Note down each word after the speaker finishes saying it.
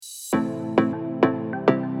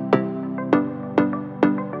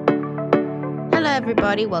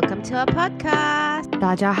everybody. Welcome to our podcast.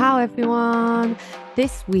 大家好, everyone.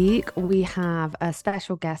 This week we have a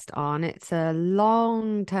special guest on. It's a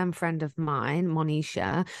long-term friend of mine,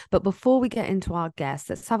 Monisha. But before we get into our guest,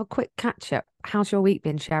 let's have a quick catch-up. How's your week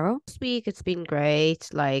been, Cheryl? This week it's been great.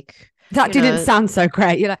 That didn't sound so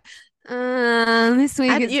great. You're like, this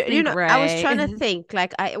week it's been great. I was trying to think.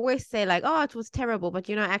 I always say, oh, it was terrible, but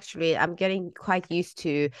actually, I'm getting quite used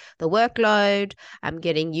to the workload. I'm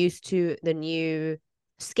getting used to the new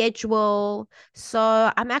schedule,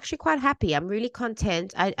 so I'm actually quite happy. I'm really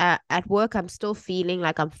content. At work, I'm still feeling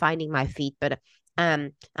like I'm finding my feet, but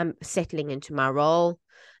I'm settling into my role.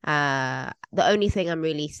 The only thing I'm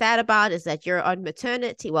really sad about is that you're on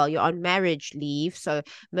maternity. Well, you're on marriage leave, so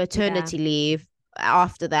maternity leave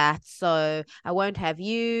after that, so I won't have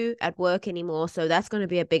you at work anymore, so that's going to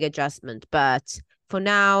be a big adjustment. But for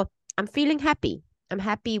now, I'm feeling happy. I'm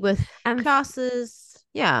happy with classes.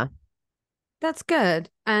 Yeah, that's good.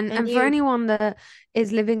 And for anyone that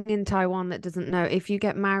is living in Taiwan that doesn't know, if you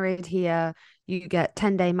get married here, you get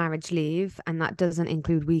 10-day marriage leave, and that doesn't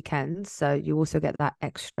include weekends. So you also get that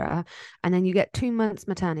extra. And then you get 2 months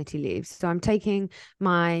maternity leave. So I'm taking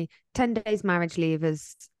my 10 days marriage leave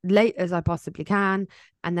as late as I possibly can.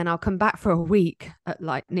 And then I'll come back for a week at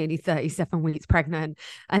nearly 37 weeks pregnant.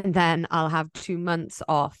 And then I'll have 2 months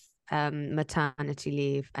off maternity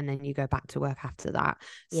leave, and then you go back to work after that.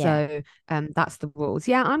 So that's the rules.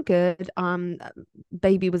 I'm good.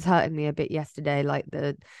 Baby was hurting me a bit yesterday, like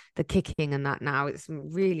the kicking and that. Now it's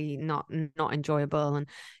really not enjoyable, and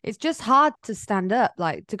it's just hard to stand up,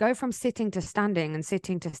 like to go from sitting to standing and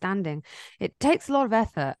sitting to standing. It takes a lot of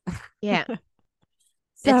effort. So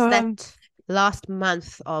it's that last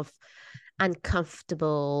month of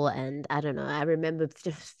uncomfortable, and I don't know, I remember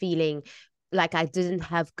just feeling like I didn't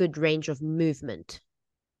have good range of movement.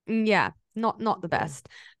 Not the best.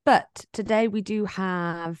 But today we do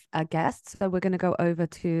have a guest, so we're going to go over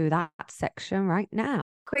to that section right now.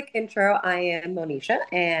 Quick intro. I am Monisha,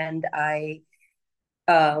 and I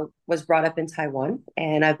was brought up in Taiwan,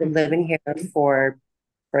 and I've been living here for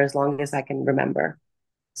as long as I can remember.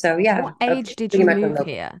 So what age did you move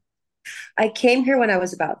here? I came here when I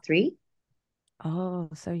was about 3. Oh,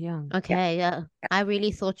 so young. Okay, yeah. I really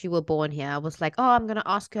thought you were born here. I was like, oh, I'm gonna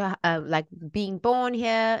ask her being born here,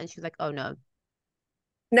 and she's like, oh no.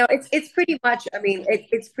 No, it's pretty much. I mean,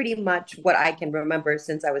 it's pretty much what I can remember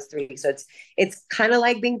since I was 3. So it's kind of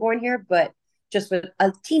like being born here, but just with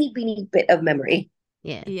a teeny beeny bit of memory.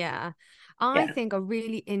 Yeah. I think a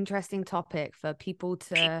really interesting topic for people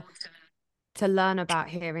to learn about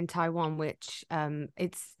here in Taiwan, which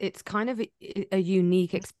it's kind of a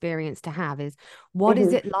unique experience to have, is what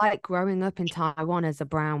is it like growing up in Taiwan as a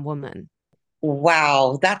brown woman?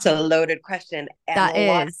 Wow, that's a loaded question. That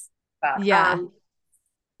is.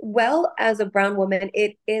 Well, as a brown woman,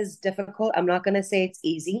 it is difficult. I'm not going to say it's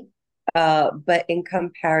easy, but in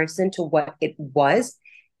comparison to what it was,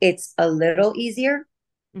 it's a little easier.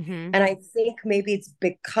 And I think maybe it's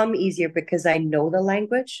become easier because I know the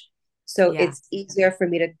language. So it's easier for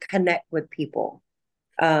me to connect with people.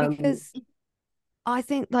 Because I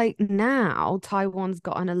think now Taiwan's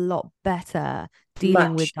gotten a lot better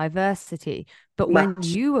dealing with diversity. But when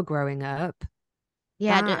you were growing up,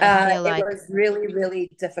 it was really,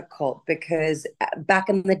 really difficult because back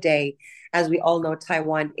in the day, as we all know,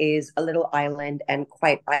 Taiwan is a little island and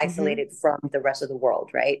quite isolated from the rest of the world,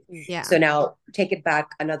 right? So now take it back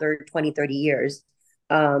another 20, 30 years.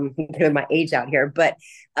 Putting my age out here, but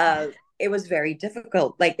it was very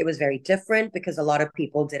difficult. It was very different because a lot of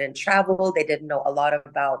people didn't travel. They didn't know a lot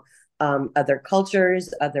about other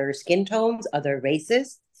cultures, other skin tones, other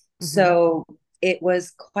races. So it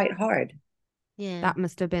was quite hard. That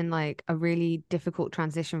must have been a really difficult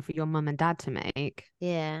transition for your mum and dad to make.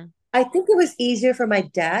 I think it was easier for my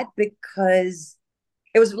dad because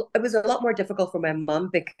it was a lot more difficult for my mom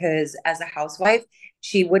because as a housewife,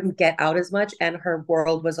 she wouldn't get out as much and her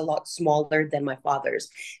world was a lot smaller than my father's.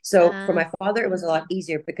 So for my father, it was a lot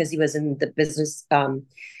easier because he was in the business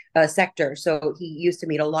sector. So he used to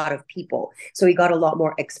meet a lot of people. So he got a lot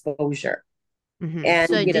more exposure. And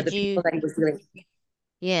so the people that he was dealing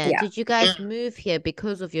with. Did you guys move here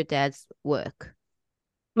because of your dad's work?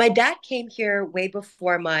 My dad came here way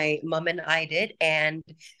before my mom and I did. And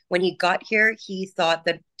when he got here, he thought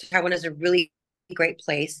that Taiwan is a really great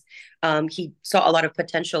place. He saw a lot of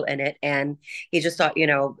potential in it. And he just thought,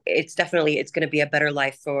 it's going to be a better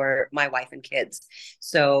life for my wife and kids.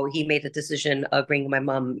 So he made the decision of bringing my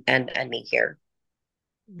mom and me here.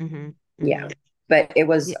 But it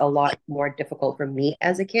was a lot more difficult for me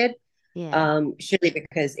as a kid. Surely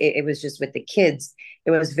because it was just with the kids,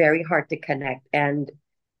 it was very hard to connect. And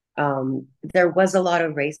there was a lot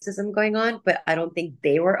of racism going on, but I don't think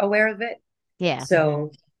they were aware of it. Yeah.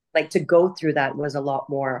 So like to go through that was a lot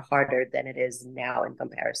more harder than it is now in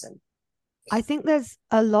comparison. I think there's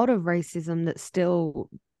a lot of racism that still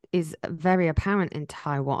is very apparent in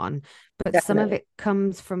Taiwan, but Definitely. some of it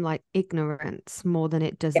comes from like ignorance more than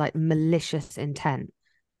it does like malicious intent.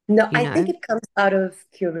 No, I think it comes out of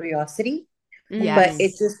curiosity, but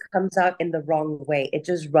it just comes out in the wrong way. It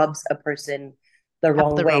just rubs a person the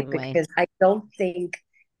wrong way because I don't think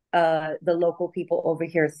the local people over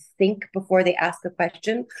here think before they ask a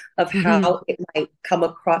question of how it might come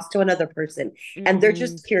across to another person. And they're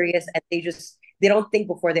just curious and they don't think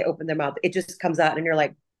before they open their mouth. It just comes out and you're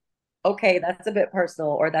like, okay, that's a bit personal,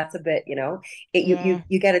 or that's a bit,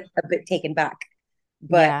 you get a bit taken back.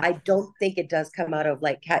 But I don't think it does come out of,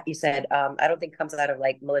 like Kat, you said, I don't think it comes out of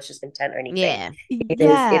like malicious intent or anything. Yeah.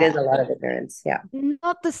 It is a lot of ignorance. Yeah.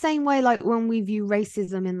 Not the same way like when we view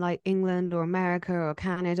racism in like England or America or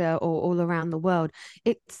Canada or all around the world.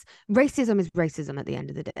 It's racism is racism at the end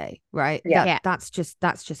of the day, right? Yeah. That's just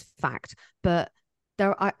fact. But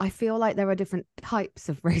I feel like there are different types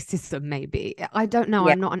of racism, maybe. I don't know.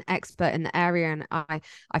 I'm not an expert in the area, and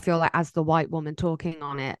I feel like as the white woman talking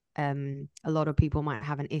on it, a lot of people might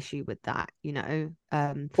have an issue with that, you don't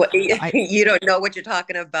know what you're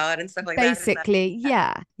talking about and stuff like basically,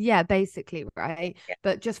 that. Basically, right? Yeah.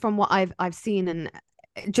 But just from what I've seen, and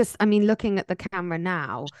just, I mean, looking at the camera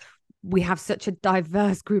now, we have such a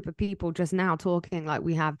diverse group of people just now talking. Like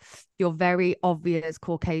we have your very obvious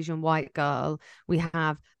Caucasian white girl, we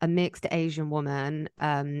have a mixed Asian woman,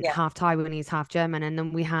 half Taiwanese, half German, and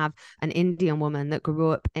then we have an Indian woman that grew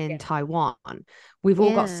up in Taiwan. We've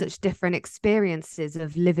all got such different experiences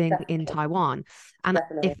of living in Taiwan. And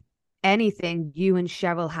if anything, you and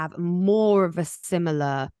Cheryl have more of a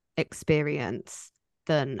similar experience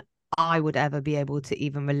than I would ever be able to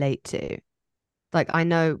even relate to. Like, I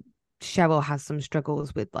know Cheryl has some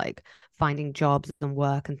struggles with like finding jobs and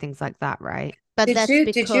work and things like that, right? But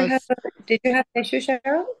did you have an issue,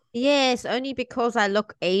 Cheryl? Yes, only because I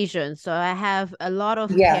look Asian. So I have a lot of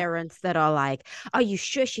parents that are like, are you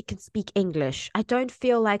sure she can speak English? I don't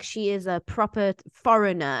feel like she is a proper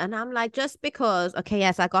foreigner. And I'm like, just because, okay,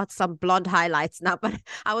 yes, I got some blonde highlights now, but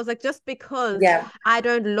I was like, just because I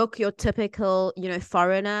don't look your typical,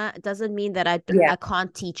 foreigner, doesn't mean that I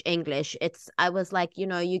can't teach English. I was like,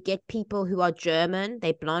 you get people who are German,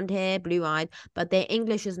 they blonde hair, blue eyed, but their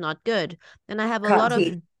English is not good. And I have a lot of,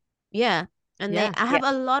 and I have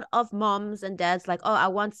a lot of moms and dads like, oh, I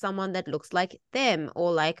want someone that looks like them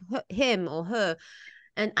or like him or her.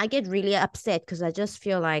 And I get really upset because I just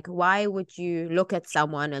feel like, why would you look at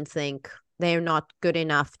someone and think they're not good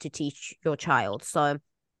enough to teach your child? So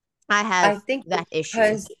I think that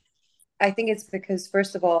issue. I think it's because,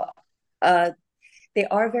 first of all, they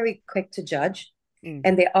are very quick to judge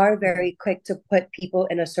and they are very quick to put people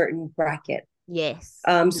in a certain bracket. Yes.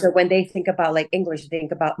 So when they think about like English, they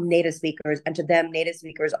think about native speakers, and to them, native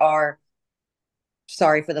speakers are,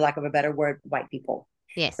 sorry for the lack of a better word, white people.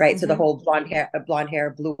 Yes. Right. So the whole blonde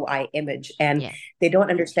hair, blue eye image. And they don't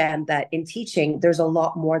understand that in teaching, there's a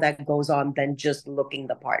lot more that goes on than just looking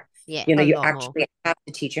the part. Yeah. You actually have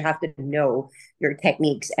to teach. You have to know your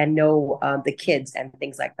techniques and know the kids and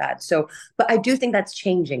things like that. So, but I do think that's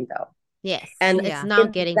changing though. Yes. And it's now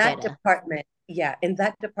getting better. In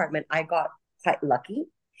that department, I got quite lucky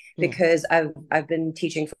because I've been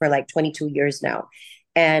teaching for like 22 years now,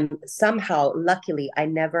 and somehow luckily I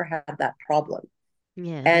never had that problem.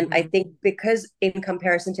 And I think because in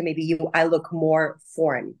comparison to maybe you, I look more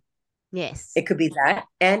foreign. Yes, it could be that,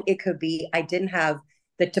 and it could be I didn't have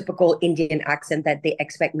the typical Indian accent that they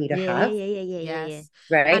expect me to have. Yes.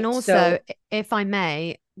 Right. And also, if I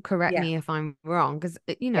may, correct me if I'm wrong, because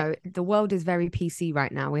the world is very PC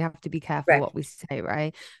right now. We have to be careful what we say,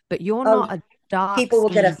 right? But you're not a dark. People will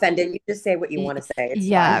get offended. You just say what you want to say. It's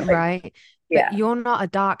fine. Right. But you're not a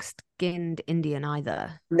dark-skinned Indian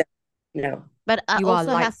either. No. But I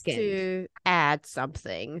also have to add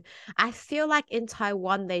something. I feel like in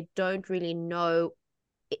Taiwan, they don't really know.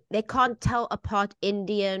 They can't tell apart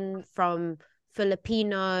Indian from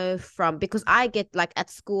Filipino because I get like at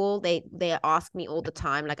school they ask me all the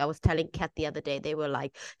time. Like I was telling Kat the other day, they were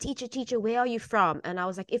like, teacher, where are you from? And I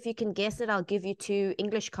was like, if you can guess it, I'll give you 2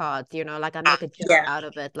 English cards, like I make a joke out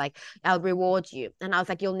of it, like I'll reward you. And I was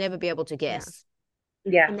like, you'll never be able to guess.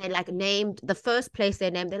 And they like named the first place they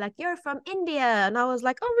named, they're like, you're from India. And I was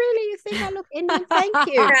like, oh really, you think I look Indian? Thank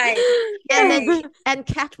you. And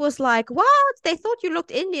Kat was like, what, they thought you looked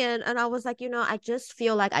Indian? And I was like, I just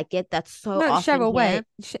feel like I get that so often. Cheryl, wait.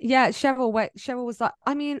 Cheryl was like,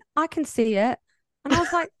 I mean, I can see it. And I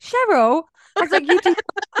was like, Cheryl, I was like, you do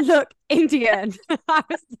not look Indian. I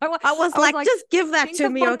was like, just give that to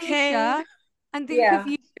me, okay? And think of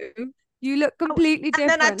you. You look completely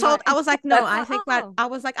different. And then I was like, no, I think I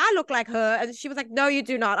was like, I look like her. And she was like, no, you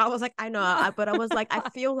do not. I was like, I know. But I was like, I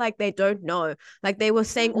feel like they don't know. Like they were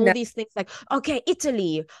saying all these things like, okay,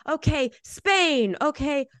 Italy, okay, Spain,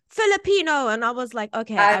 okay, Filipino. And I was like,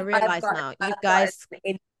 okay, I realize now. You guys.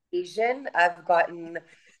 Asian, I've gotten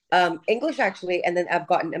English actually, and then I've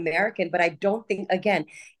gotten American, but I don't think, again,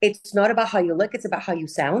 it's not about how you look, it's about how you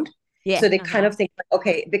sound. Yeah. So they kind of think,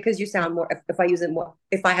 okay, because you sound more, if I use it more,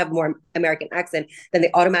 if I have more American accent, then they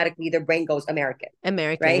automatically, their brain goes American.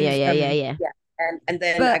 Right? Yeah. And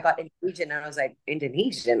then I got Indonesian and I was like,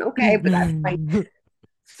 Indonesian, okay, but that's fine.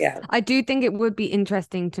 Yeah. I do think it would be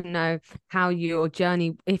interesting to know how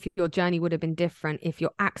if your journey would have been different if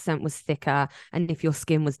your accent was thicker and if your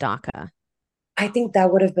skin was darker. I think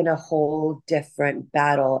that would have been a whole different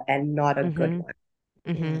battle and not a good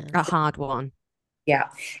one. A hard one. Yeah.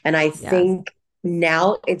 And I think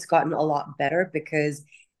now it's gotten a lot better because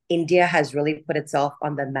India has really put itself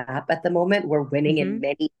on the map at the moment. We're winning in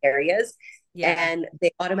many areas. And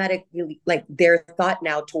they automatically, like, their thought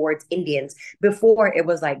now towards Indians. Before it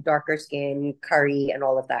was like darker skin, curry, and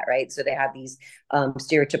all of that, right? So they have these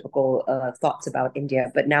stereotypical thoughts about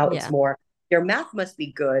India. But now it's more, your math must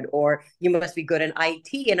be good, or you must be good in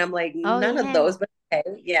IT. And I'm like, none of those, but okay,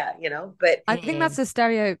 yeah, you know. But I think that's a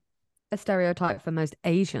stereotype for most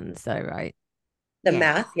Asians, though, right? The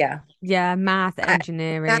math, math,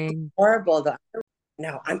 engineering. Math horrible though.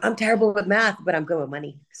 No, I'm terrible with math, but I'm good with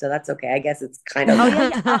money, so that's okay. I guess it's kind of.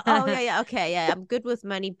 Okay, yeah. I'm good with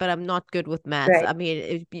money, but I'm not good with math. Right. I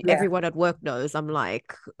mean, everyone at work knows. I'm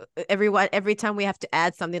like, every time we have to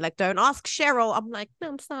add something, like, don't ask Cheryl. I'm like, no,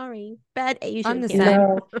 I'm sorry, bad Asian. I'm the same.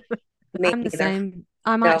 No, I'm the same.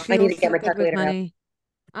 I'm actually also good with money.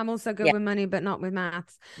 I'm also good with money, but not with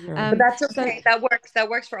maths. But that's okay. So, that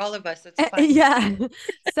works for all of us. It's fine. Yeah.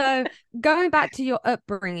 So going back to your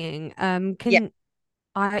upbringing,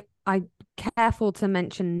 I careful to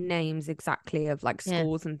mention names exactly of like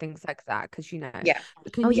schools and things like that, because can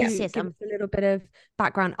you give us a little bit of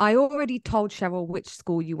background? I already told Cheryl which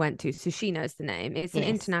school you went to, so she knows the name. It's an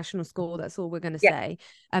international school, that's all we're going to say.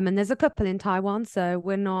 And there's a couple in Taiwan, so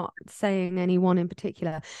we're not saying any one in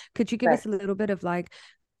particular. Could you give us a little bit of like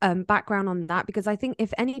background on that? Because I think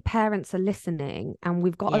if any parents are listening, and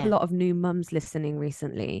we've got a lot of new mums listening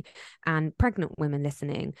recently and pregnant women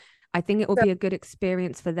listening, I think it will be a good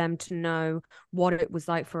experience for them to know what it was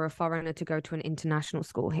like for a foreigner to go to an international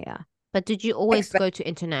school here. But did you always go to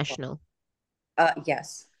international?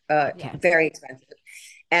 Yes. Very expensive.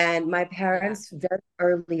 And my parents, very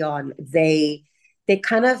early on, they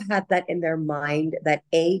kind of had that in their mind that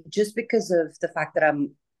just because of the fact that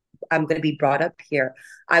I'm going to be brought up here,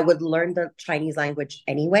 I would learn the Chinese language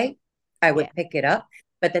anyway. I would pick it up.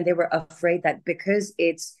 But then they were afraid that because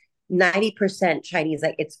it's 90% Chinese,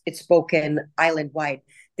 like it's spoken island wide,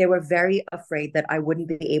 they were very afraid that I wouldn't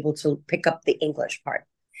be able to pick up the English part.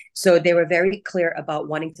 So they were very clear about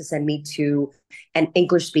wanting to send me to an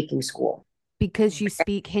English speaking school. Because you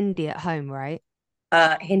speak Hindi at home, right?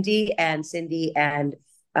 Hindi and Sindhi and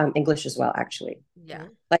English as well, actually. Yeah.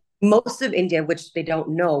 Like most of India, which they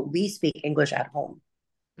don't know, we speak English at home.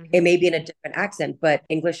 It may be in a different accent, but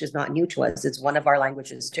English is not new to us. It's one of our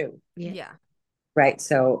languages too. Yeah. Right.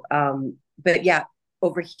 So, but yeah,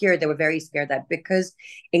 over here, they were very scared that because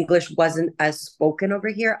English wasn't as spoken over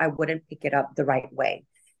here, I wouldn't pick it up the right way.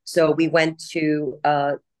 So we went to,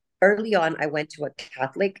 early on, I went to a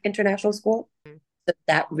Catholic international school. So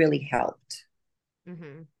that really helped.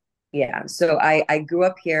 Yeah. So I grew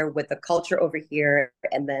up here with the culture over here.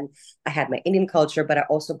 And then I had my Indian culture, but I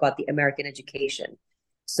also got the American education.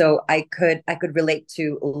 So I could relate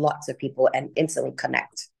to lots of people and instantly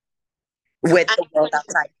connect with the world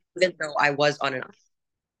outside, even though I was on and off.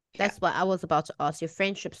 That's what I was about to ask. Your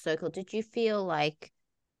friendship circle, did you feel like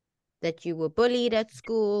that you were bullied at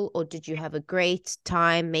school, or did you have a great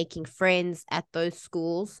time making friends at those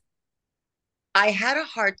schools? I had a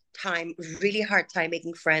really hard time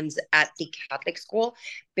making friends at the Catholic school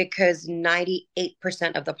because 98%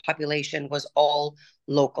 of the population was all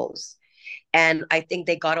locals. And I think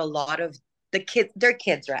they got a lot of they're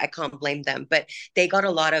kids, right? I can't blame them, but they got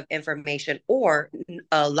a lot of information or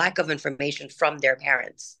a lack of information from their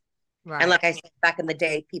parents. Right. And like I said, back in the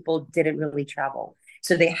day, people didn't really travel.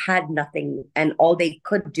 So they had nothing. And all they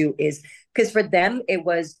could do is, because for them, it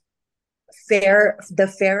was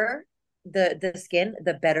the fairer the skin,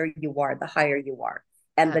 the better you are, the higher you are.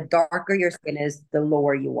 And the darker your skin is, the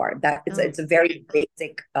lower you are. It's a very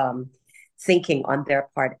basic thinking on their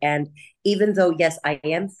part. And even though, yes, I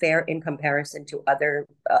am fair in comparison to other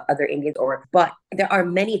Indians, but there are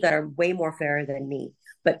many that are way more fairer than me.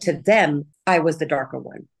 But to them, I was the darker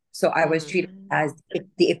one. So I was treated as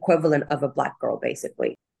the equivalent of a Black girl,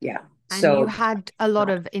 basically. Yeah. And so you had a lot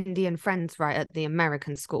of Indian friends, right, at the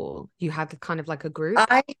American school? You had kind of like a group?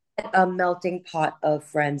 I had a melting pot of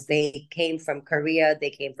friends. They came from Korea. They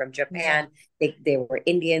came from Japan. They were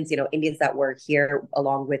Indians, Indians that were here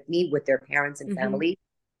along with me, with their parents and family.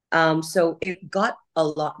 So it got a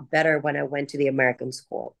lot better when I went to the American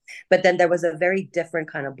school. But then there was a very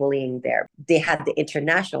different kind of bullying there. They had the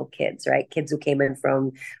international kids, right? Kids who came in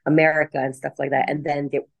from America and stuff like that. And then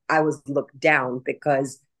I was looked down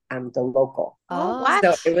because I'm the local. Oh, what?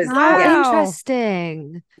 So it was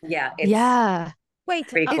interesting. Yeah. Yeah. Wait,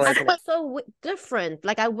 it's so different.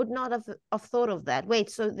 Like I would not have thought of that. Wait,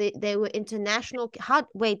 so they were international.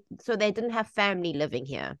 So they didn't have family living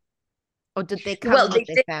here? Or did they come with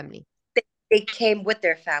their family? They came with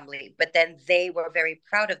their family, but then they were very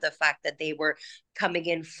proud of the fact that they were coming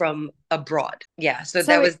in from abroad. Yeah, so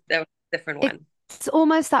that was a different one. It's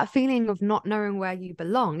almost that feeling of not knowing where you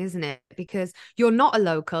belong, isn't it? Because you're not a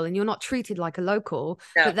local and you're not treated like a local.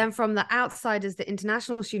 No. But then from the outsiders, the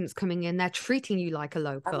international students coming in, they're treating you like a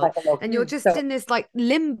local. And you're just in this like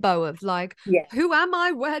limbo of like, who am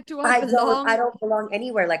I? Where do I belong? I don't belong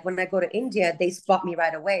anywhere. Like when I go to India, they spot me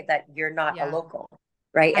right away that you're not a local.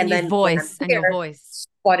 Right. And then your voice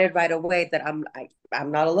spotted right away that I'm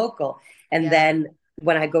not a local. And then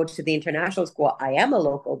when I go to the international school, I am a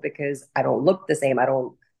local because I don't look the same. I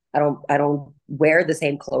don't wear the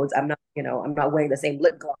same clothes. I'm not wearing the same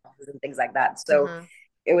lip glosses and things like that. So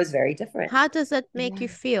it was very different. How does that make you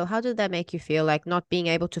feel? How did that make you feel, like not being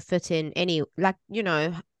able to fit in anywhere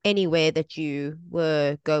that you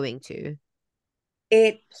were going to?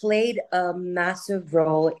 It played a massive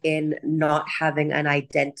role in not having an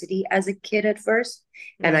identity as a kid at first,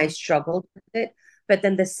 and I struggled with it. But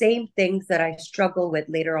then the same things that I struggle with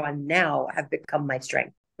later on now have become my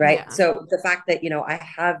strength, right? Yeah. So the fact that, I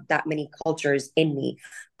have that many cultures in me,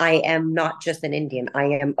 I am not just an Indian, I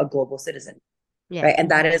am a global citizen. Yeah. Right. And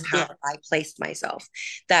that is how I placed myself,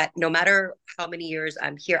 that no matter how many years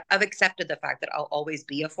I'm here, I've accepted the fact that I'll always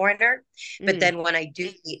be a foreigner. But then when I do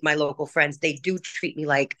meet my local friends, they do treat me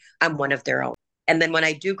like I'm one of their own. And then when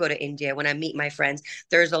I do go to India, when I meet my friends,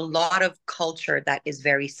 there's a lot of culture that is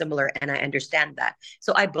very similar. And I understand that.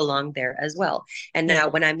 So I belong there as well. And now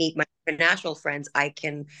when I meet my international friends, I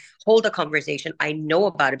can hold a conversation. I know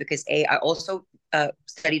about it because I also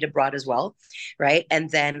studied abroad as well. Right. And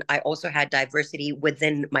then I also had diversity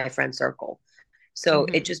within my friend circle. So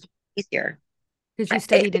it just easier. Because you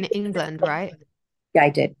studied in England, right? Yeah, I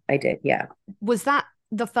did. Yeah. Was that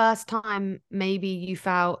the first time maybe you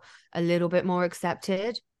felt a little bit more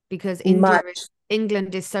accepted? Because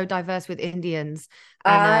England is so diverse with Indians.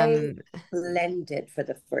 And, I blended for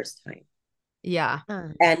the first time. Yeah.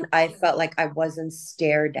 And I felt like I wasn't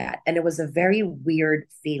stared at. And it was a very weird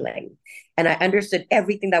feeling. And I understood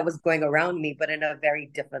everything that was going around me, but in a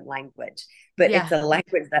very different language. But it's a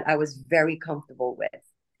language that I was very comfortable with.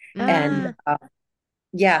 And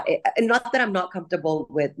not that I'm not comfortable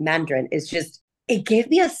with Mandarin. It's just, it gave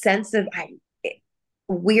me a sense of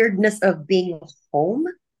weirdness of being home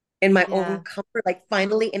in my own comfort, like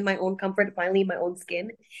finally in my own comfort, finally in my own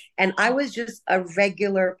skin. And I was just a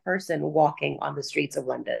regular person walking on the streets of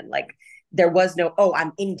London. Like there was no,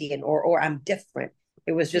 I'm Indian or I'm different.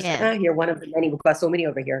 It was just, you're one of the many. We've got so many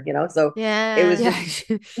over here, So it was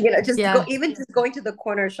just, even just going to the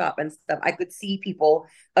corner shop and stuff, I could see people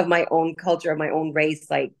of my own culture, of my own race,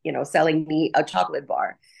 like, selling me a chocolate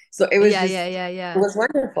bar. So it was it was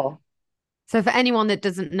wonderful. So for anyone that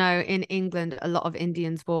doesn't know, in England, a lot of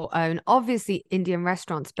Indians will own obviously Indian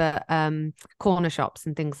restaurants, but corner shops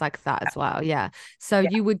and things like that as well. Yeah. So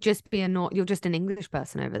you would just be you're just an English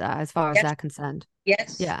person over there as far as they're concerned.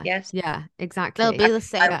 Yes. Yeah. Yes. Yeah, exactly. They'll be the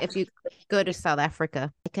same if you go to South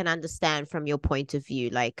Africa. I can understand from your point of view,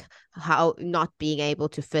 like how not being able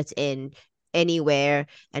to fit in anywhere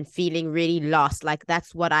and feeling really lost. Like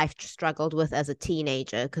that's what I've struggled with as a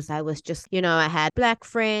teenager, because I was just, I had Black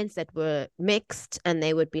friends that were mixed and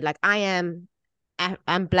they would be like, I'm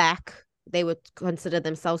Black. They would consider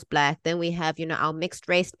themselves Black. Then we have, our mixed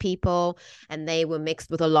race people, and they were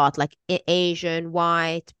mixed with a lot, like Asian,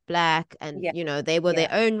 white, Black, and they were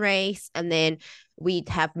their own race. And then we'd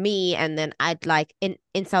have me, and then I'd like in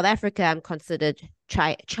South Africa, I'm considered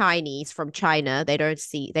Chinese from China. They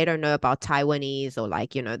don't know about Taiwanese, or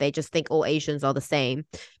like, you know, they just think all Asians are the same.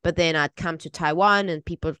 But then I'd come to Taiwan and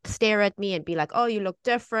people stare at me and be like, oh, you look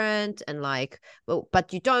different, and like, well,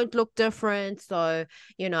 but you don't look different. So,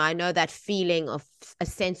 you know, I know that feeling of a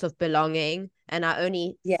sense of belonging, and I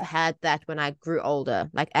only had that when I grew older.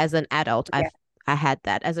 Like as an adult, I had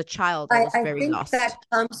that. As a child, I was very lost. I think that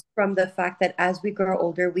comes from the fact that as we grow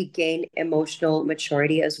older, we gain emotional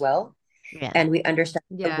maturity as well. Yeah. And we understand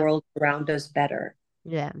the world around us better.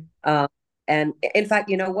 Yeah. And in fact,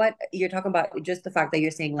 you know what? You're talking about just the fact that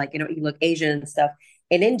you're saying, like, you know, you look Asian and stuff.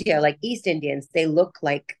 In India, like East Indians, they look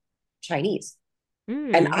like Chinese.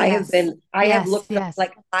 And I have looked up,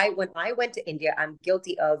 like, when I went to India, I'm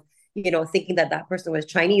guilty of, you know, thinking that person was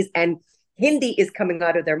Chinese, and Hindi is coming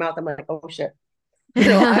out of their mouth. I'm like, oh shit. You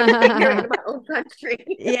know, I'm ignorant of my own country.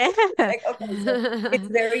 Yeah. Like, okay, so it's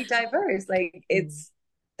very diverse. Like,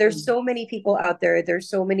 there's so many people out there. There's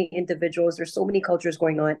so many individuals. There's so many cultures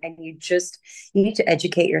going on, and you need to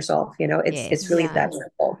educate yourself. You know, it's really that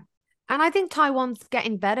simple. And I think Taiwan's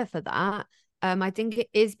getting better for that. I think it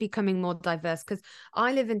is becoming more diverse, because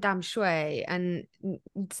I live in Dam Shui and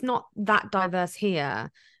it's not that diverse here.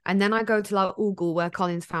 And then I go to like Ugul, where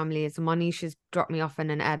Colin's family is, and Monisha's dropped me off in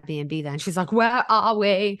an Airbnb there, and she's like, "Where are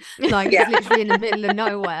we?" Like it's literally in the middle of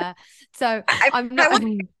nowhere. So I'm not.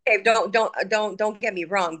 Don't get me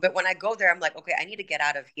wrong, but when I go there, I'm like, okay, I need to get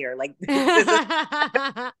out of here. Like,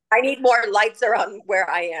 I need more lights around where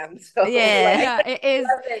I am. So it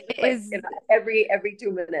is. You know, every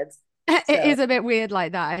 2 minutes. It is a bit weird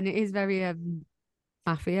like that, and it is very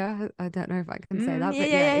mafia. I don't know if I can say that, but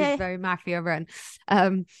it's very mafia run.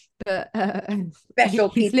 But special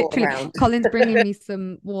people around. Colin's bringing me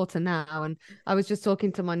some water now, and I was just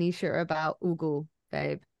talking to Monisha about Ugul,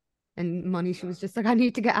 babe, and Monisha was just like, I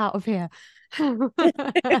need to get out of here.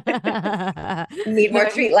 Need more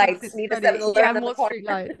street lights. Need a 7-Eleven more street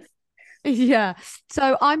lights. Yeah,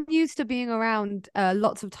 so I'm used to being around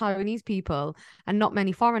lots of Taiwanese people and not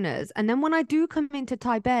many foreigners, and then when I do come into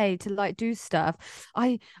Taipei to like do stuff,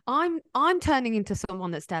 I'm turning into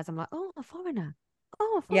someone that stares. I'm like, oh, a foreigner,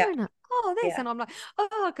 oh, a foreigner, oh, this, and I'm like,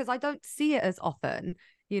 oh, because I don't see it as often,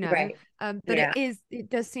 you know. Right. But it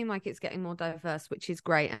does seem like it's getting more diverse, which is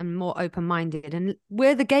great, and more open-minded, and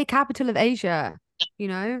we're the gay capital of Asia, you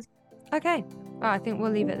know. Okay, well, I think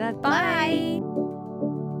we'll leave it there. Bye.